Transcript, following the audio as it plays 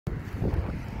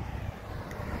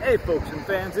Hey folks and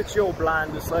fans, it's your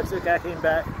blind dyslexic. I came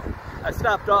back. I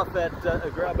stopped off at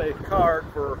grab a card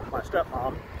for my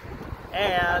stepmom,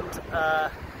 and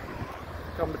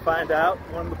come to find out,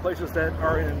 one of the places that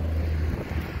are in,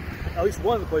 at least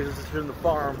one of the places is in the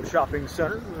farm shopping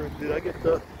center. Did I get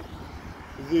the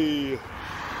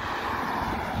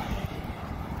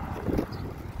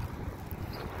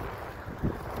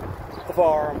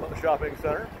farm shopping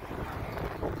center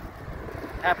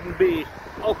happened to be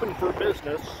open for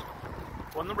business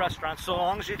from the restaurant, so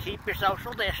long as you keep your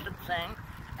social distancing,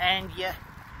 and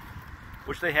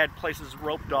which they had places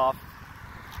roped off,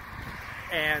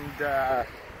 and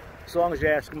so long as you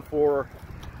ask them for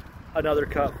another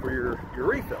cup for your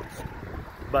refills.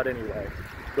 But anyway,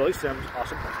 Billy Sims,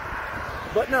 awesome place.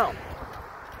 But no,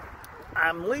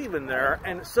 I'm leaving there,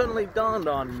 and it suddenly dawned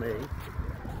on me,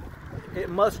 it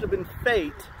must have been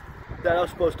fate that I was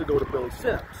supposed to go to Billy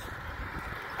Sims.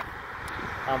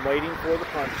 I'm waiting for the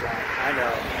punchline. I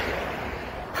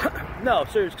know. No,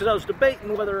 seriously, because I was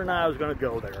debating whether or not I was going to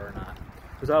go there or not,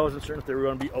 because I wasn't certain if they were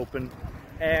going to be open,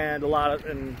 and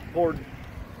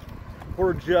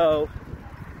poor Joe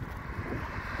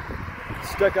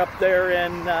stuck up there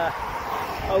in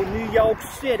New York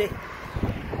City.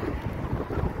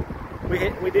 We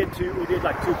did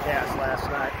like 2 casts last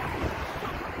night,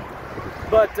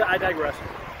 but I digress.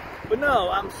 But no,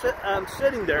 I'm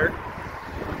sitting there,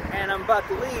 and I'm about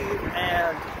to leave,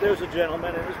 and there's a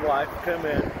gentleman and his wife come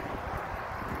in,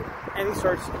 and he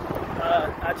starts,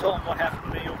 I told him what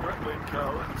happened to me over at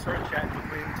Winco, and he started chatting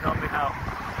with me and telling me how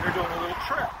they're doing a little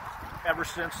trip ever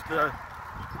since the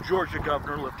Georgia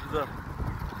governor lifted the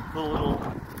little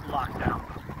lockdown.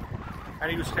 And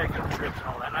he was taking trips and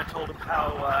all that, and I told him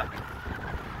how,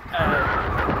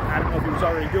 I don't know if he was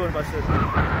already doing it, but I said,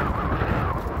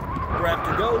 grab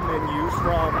to-go menus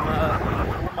from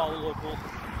all the local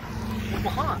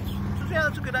haunts. He says, yeah,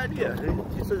 that's a good idea.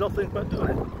 He says, I'll think about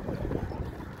doing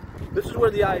it. This is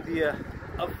where the idea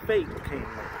of fate came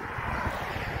in.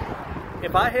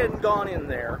 If I hadn't gone in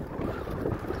there,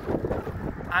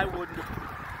 I wouldn't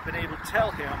have been able to tell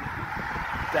him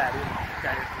that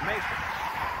information.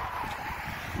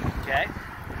 Okay?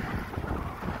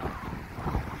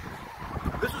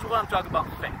 This is what I'm talking about,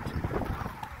 fate.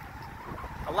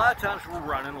 A lot of times we're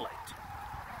running late.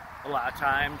 A lot of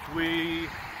times we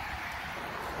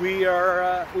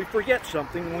forget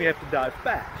something and we have to dive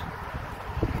back.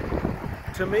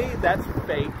 To me, that's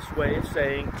fate's way of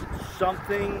saying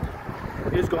something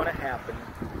is going to happen,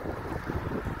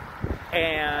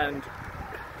 and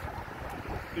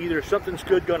either something's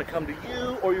good going to come to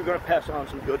you, or you're going to pass on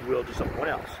some goodwill to someone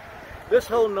else. This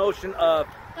whole notion of,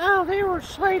 oh, they were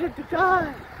slated to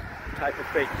die, type of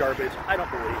fake garbage, I don't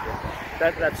believe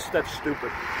it. That's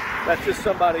stupid. That's just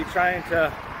somebody trying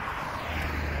to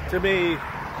me,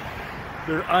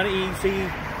 they're uneasy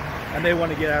and they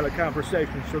want to get out of the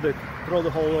conversation, so they throw the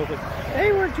whole over.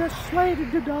 They were just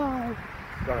slated to die.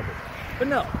 Garbage. But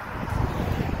no,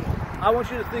 I want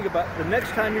you to think about the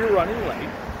next time you're running late,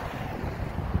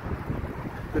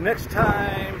 the next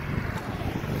time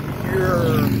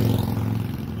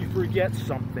you forget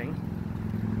something,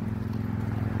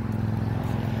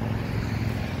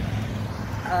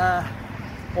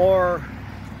 or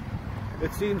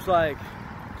it seems like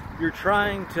you're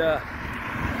trying to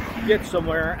get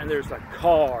somewhere and there's like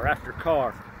car after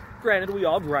car. Granted, we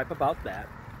all gripe about that.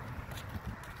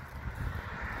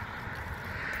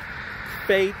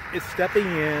 Fate is stepping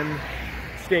in,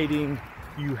 stating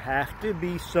you have to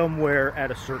be somewhere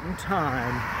at a certain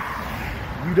time.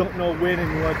 You don't know when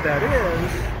and what that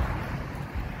is,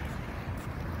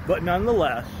 but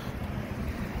nonetheless,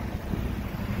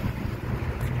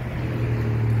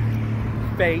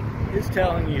 fate is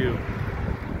telling you,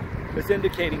 it's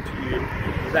indicating to you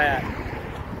that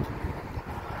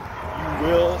you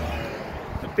will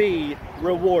be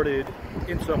rewarded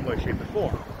in some way, shape, or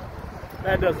form.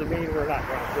 That doesn't mean we're not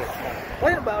going to quit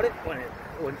complain about it when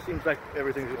it seems like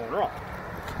everything's going wrong.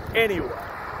 Anyway,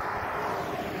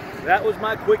 that was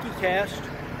my quickie cast.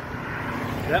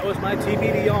 That was my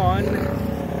TBD on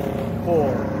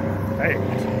for fate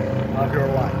of your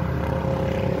life.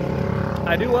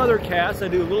 I do other casts. I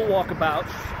do little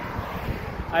walkabouts.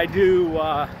 I do,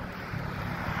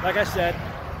 like I said,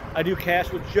 I do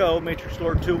casts with Joe, Matrix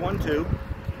Lord 212,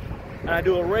 and I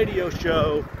do a radio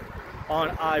show on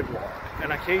iVlog,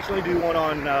 and I occasionally do one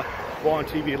on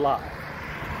TV Live.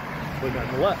 But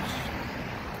nonetheless,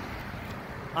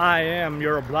 I am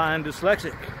your blind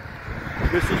dyslexic.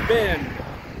 This has been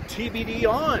TBD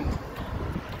On.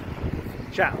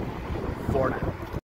 Ciao for now.